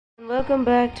welcome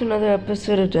back to another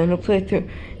episode of Dino Playthrough.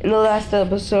 In the last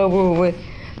episode, we were with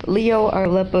Leo, our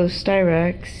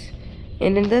Lepostyrax,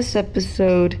 and in this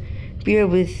episode, we are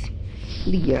with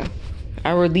Leah,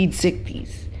 our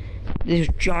leedsithcys. This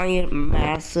giant,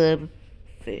 massive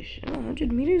fish.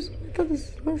 100 meters? I thought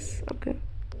this was less. Okay.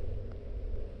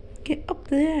 Get up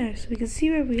there so we can see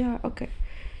where we are. Okay.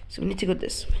 So we need to go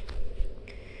this way.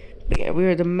 But yeah, we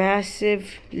are the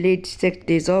massive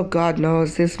leedsithcys. Oh god, no,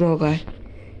 it's this small guy.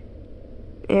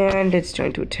 And it's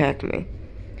trying to attack me.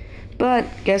 But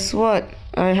guess what?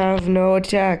 I have no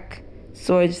attack.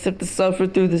 So I just have to suffer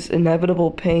through this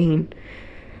inevitable pain.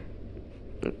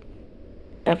 I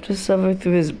have to suffer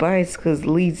through his bites because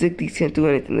leedsithcys can't do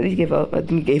anything. Did he give up? I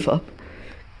think he gave up.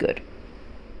 Good.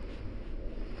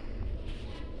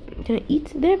 Gonna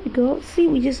eat? There we go. See,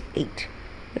 we just ate.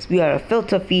 Yes, we are a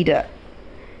filter feeder.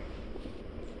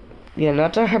 We are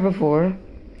not a herbivore.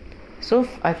 So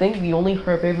I think the only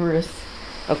herbivorous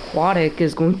aquatic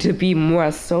is going to be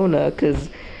Moasona, because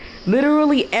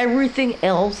literally everything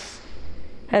else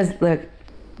has, like,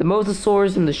 the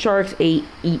mosasaurs and the sharks eat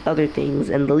other things,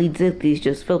 and the leedsithcys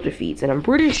just filter feeds, and I'm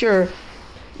pretty sure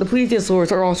the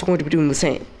plesiosaurs are also going to be doing the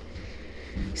same.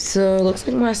 So it looks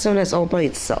like Moasona is all by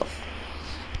itself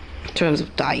in terms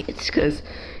of diet, because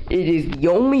it is the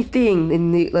only thing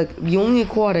in the, like, the only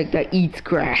aquatic that eats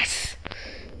grass.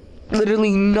 Literally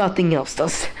nothing else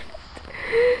does.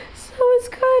 So it's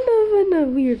kind of in a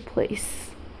weird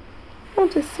place. I'll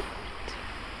just say it.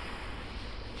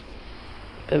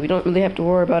 But we don't really have to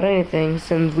worry about anything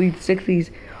since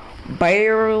leedsithcys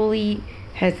barely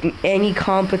has any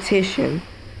competition.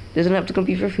 Doesn't have to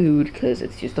compete for food because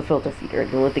it's just a filter feeder.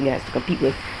 The only thing it has to compete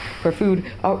with for food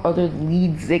are other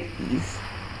leedsithcys,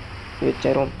 which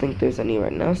I don't think there's any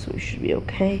right now, so we should be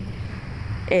okay.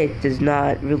 It does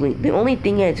not really, the only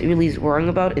thing it's really worrying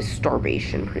about is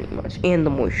starvation, pretty much, and the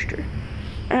moisture.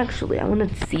 Actually, I want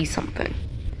to see something.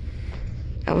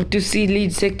 I want to see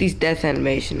leedsithcys' death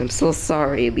animation. I'm so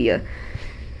sorry, Leah,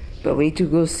 but we need to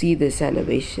go see this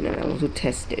animation, and I want to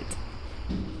test it.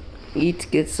 You need to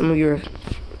get some of your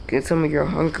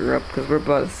hunger up, because we're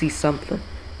about to see something.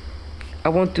 I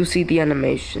want to see the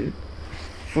animation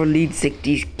for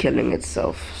leedsithcys killing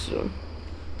itself, so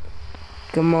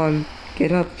come on.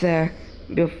 Get up there.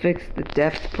 We'll fix the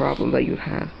depth problem that you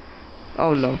have.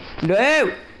 Oh no.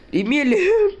 No! Leave me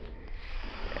alone!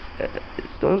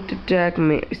 Don't attack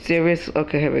me. Serious?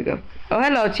 Okay, here we go. Oh,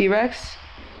 hello, T-Rex.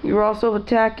 You were also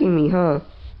attacking me, huh?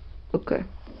 Okay.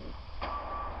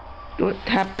 What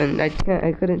happened? I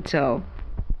couldn't tell.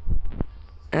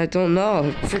 I don't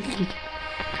know.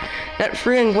 That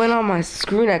freaking went on my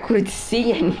screen. I couldn't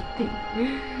see anything.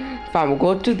 Fine, we'll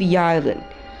go to the island.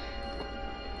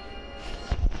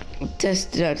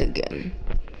 Test it out again.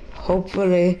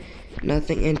 Hopefully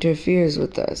nothing interferes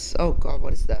with us. Oh god,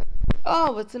 what is that?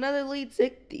 Oh, it's another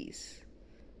leedsithcys.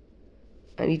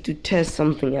 I need to test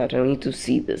something out. I need to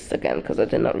see this again because I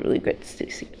did not really get to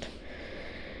see it.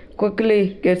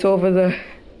 Quickly, get over there.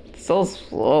 It's so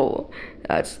slow.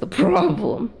 That's the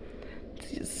problem.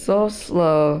 It's just so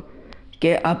slow.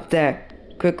 Get up there.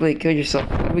 Quickly, kill yourself.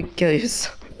 Kill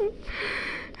yourself.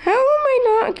 How am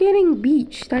I not getting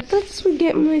beached? I thought this would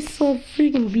get myself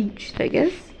freaking beached, I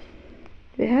guess.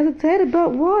 It has its head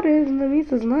about water, and that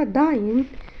means it's not dying.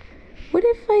 What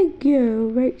if I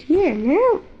go right here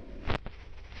now?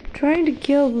 I'm trying to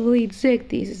kill the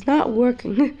leedsithcys. It's not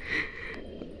working.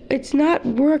 It's not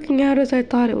working out as I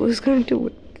thought it was going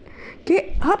to.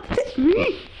 Get up there.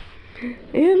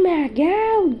 Oh my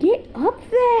god, get up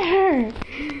there.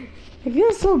 I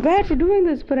feel so bad for doing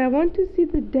this, but I want to see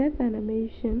the death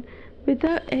animation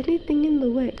without anything in the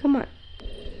way. Come on.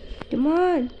 Come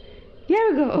on.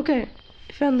 There we go. Okay.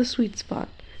 I found the sweet spot.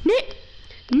 No!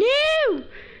 No!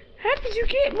 How did you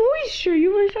get moisture?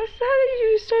 You were, how did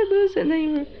you start losing and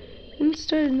then you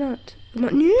started not? Come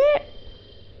on. No!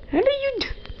 How do you do?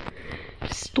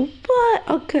 Stupid.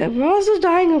 Okay, we're also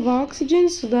dying of oxygen,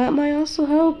 so that might also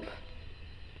help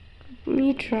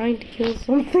me trying to kill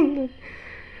something.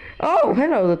 Oh,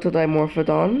 hello, little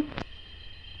Dimorphodon.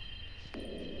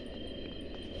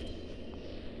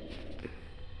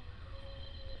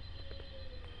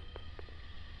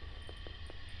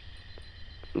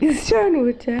 He's trying to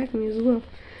attack me as well.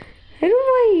 How do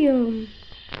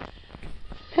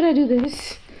I do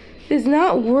this? It's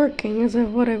not working as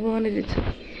what I wanted it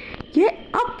to. Get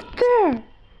up there!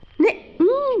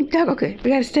 Okay, we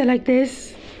gotta stay like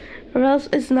this, or else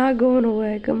it's not going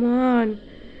away. Come on.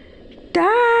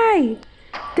 Die!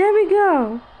 There we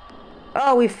go.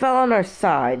 Oh, we fell on our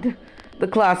side. The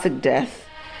classic death.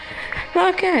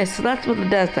 Okay, so that's what the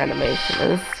death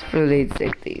animation is for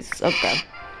leedsithcys. Okay.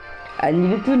 I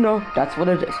needed to know. That's what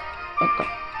it is. Okay.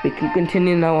 We can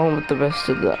continue now on with the rest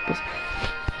of the episode.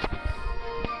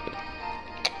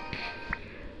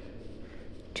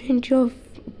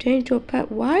 Change your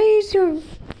pet. Why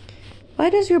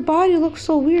does your body look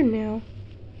so weird now?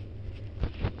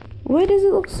 Why does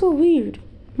it look so weird?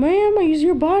 Ma'am, is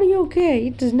your body okay?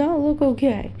 It does not look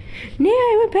okay. Nah,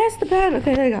 I went past the pad.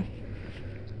 Okay, there you go.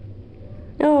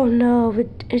 Oh no,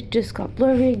 it just got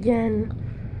blurry again.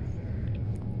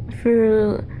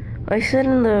 I said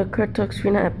in the Cartox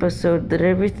Arena episode that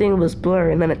everything was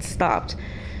blurry and then it stopped.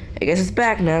 I guess it's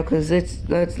back now because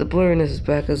the blurriness is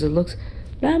back because it looks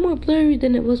a lot more blurry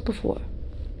than it was before.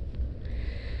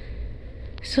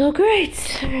 So great.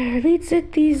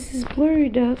 leedsithcys is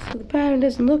blurred out so the pattern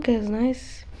doesn't look as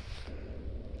nice.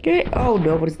 Great. Oh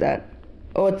no, what is that?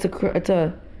 Oh, it's a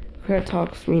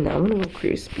Cartox Arena. I'm gonna go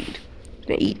clear speed. I'm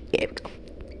gonna eat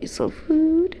some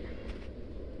food.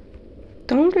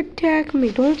 Don't attack me.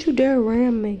 Don't you dare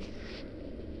ram me.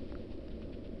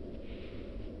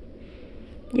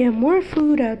 Yeah, more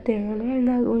food out there, and I'm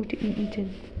not going to eat it.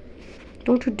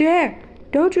 Don't you dare.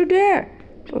 Don't you dare.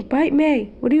 Don't bite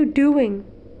me. What are you doing?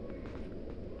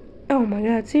 Oh my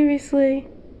god, seriously?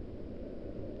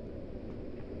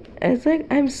 It's like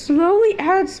I'm slowly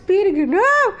outspeeding you.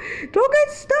 No! Don't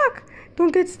get stuck.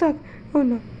 Don't get stuck. Oh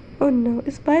no. Oh no.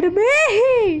 It's biting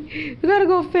me. We gotta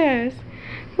go fast.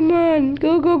 Come on,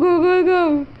 go, go, go, go,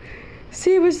 go.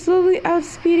 See, we're slowly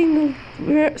outspeeding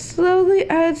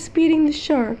the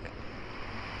shark.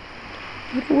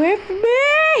 Get away from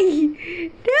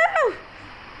me! No!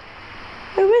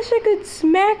 I wish I could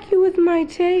smack you with my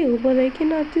tail, but I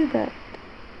cannot do that.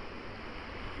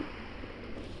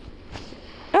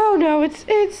 Oh no,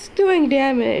 it's doing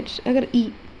damage. I gotta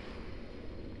eat.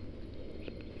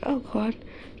 Oh god.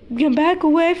 Get back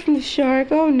away from the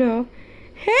shark. Oh no.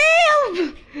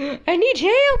 Help! I need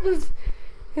help!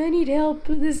 I need help.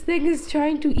 This thing is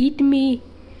trying to eat me.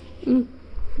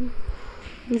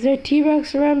 Is there a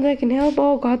T-Rex around that can help?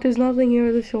 Oh god, there's nothing here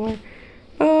on the shore.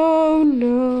 Oh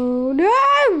no.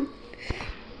 No!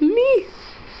 Me!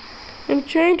 I'm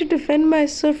trying to defend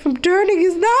myself from turning.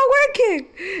 It's not working!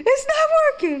 It's not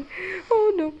working!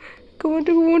 Oh no. Go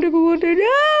under.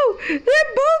 No! They're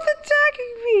both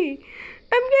attacking me!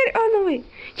 I'm getting. Oh no, wait.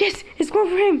 Yes, it's going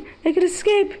for him. I can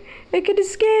escape.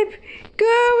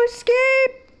 Go,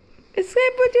 escape.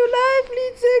 Escape with your life.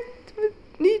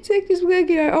 leedsithcys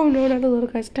wiggy. Oh no, now the little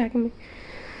guy's attacking me.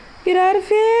 Get out of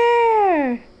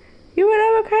here. You will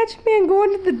never catch me and go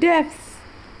into the depths.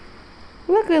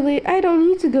 Luckily, I don't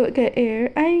need to go get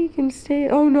air. I can stay.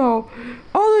 Oh no.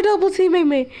 Oh, they're double teaming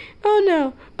me. Oh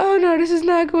no, this is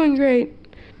not going great.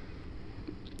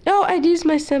 Oh, I used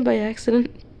my stem by accident.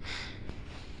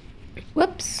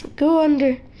 Whoops, go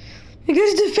under. We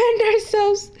gotta defend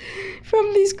ourselves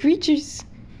from these creatures.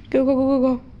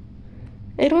 Go.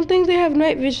 I don't think they have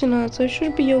night vision on, so it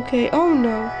should be okay. Oh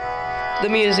no. The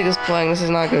music is playing, this is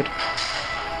not good.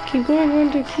 Keep going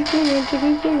under.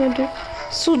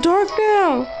 So dark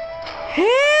now.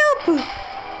 Help!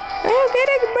 I'm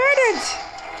getting murdered.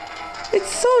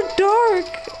 It's so dark.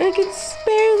 I can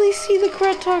barely see the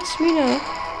Cartox Arena.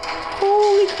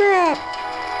 Holy crap.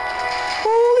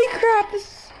 This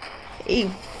is a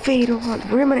fatal hunt.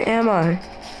 Where am I?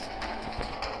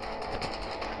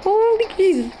 Holy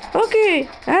Jesus. Okay,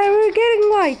 we're getting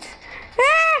light.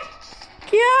 Ah!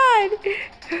 God!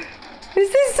 This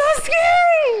is so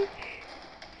scary!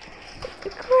 The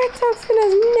Cartox Arena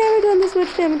has never done this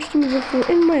much damage to me before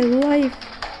in my life.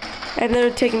 I've never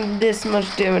taken this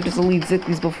much damage as a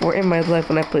leedsithcys before in my life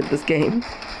when I played this game.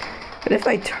 But if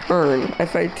I turn,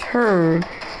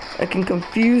 I can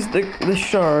confuse the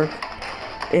shark,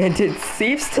 and it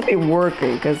seems to be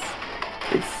working because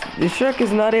the shark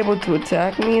is not able to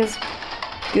attack me as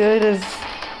good as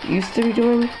it used to be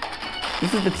doing.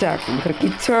 This is the tactic. I'm gonna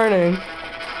keep turning.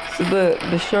 So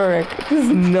the shark is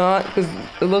not, because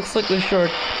it looks like the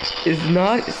shark is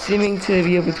not seeming to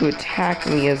be able to attack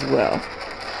me as well.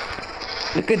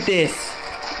 Look at this.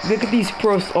 Look at these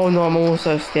pros. Oh no, I'm almost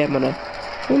out of stamina.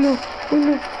 Oh no.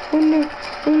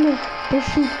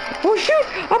 Oh shoot!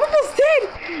 I'm almost dead!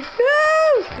 No!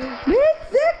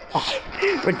 Oh,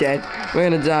 we're dead. We're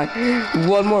gonna die.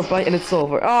 One more bite and it's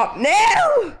over. Oh,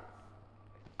 no!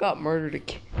 Got murdered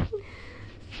again.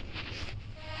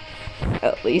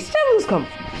 At least I was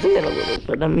confident a little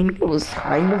bit. I mean, it was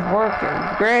kind of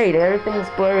working. Great, everything is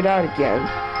blurred out again.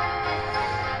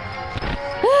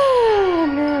 Oh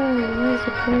no, where's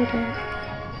the blurred out?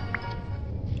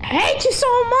 I hate you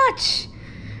so much!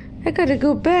 I gotta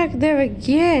go back there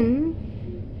again.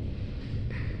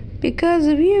 Because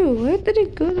of you. Where did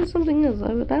it go to something else?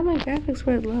 I thought my graphics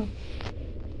were low.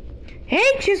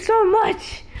 hate you so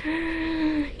much.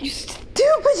 You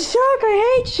stupid shark, I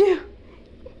hate you.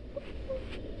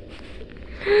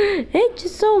 Hate you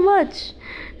so much.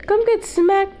 Come get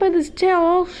smacked by this tail.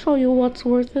 I'll show you what's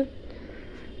worth it.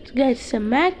 To get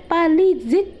smacked by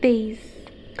leedsithcys.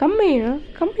 Come here.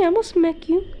 Come here. I'm gonna smack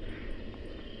you.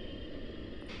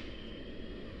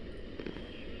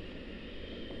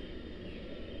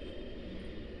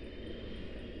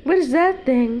 What is that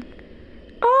thing?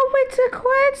 Oh, it's a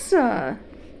Quetzal.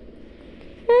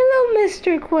 Hello,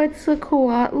 Mr.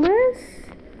 Quetzalcoatlus.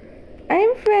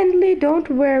 I'm friendly, don't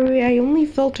worry, I only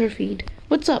filter feed.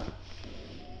 What's up?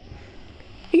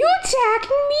 Are you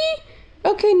attacking me?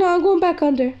 Okay, no, I'm going back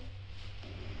under.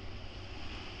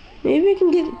 Maybe I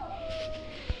can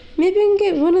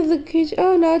get one of the creatures.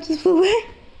 Oh no, it just flew away.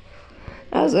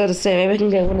 I was about to say, maybe I can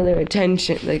get one of their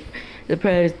attention, like the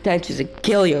predator's attention to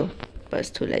kill you. But it's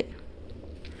too late.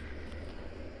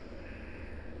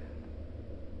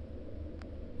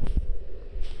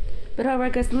 But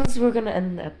alright guys, this is where we're gonna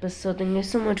end the episode. Thank you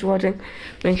so much for watching.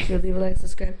 Make sure to leave a like,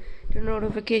 subscribe, turn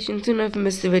notifications, tune if you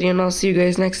missed the video, and I'll see you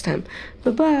guys next time.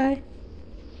 Bye bye.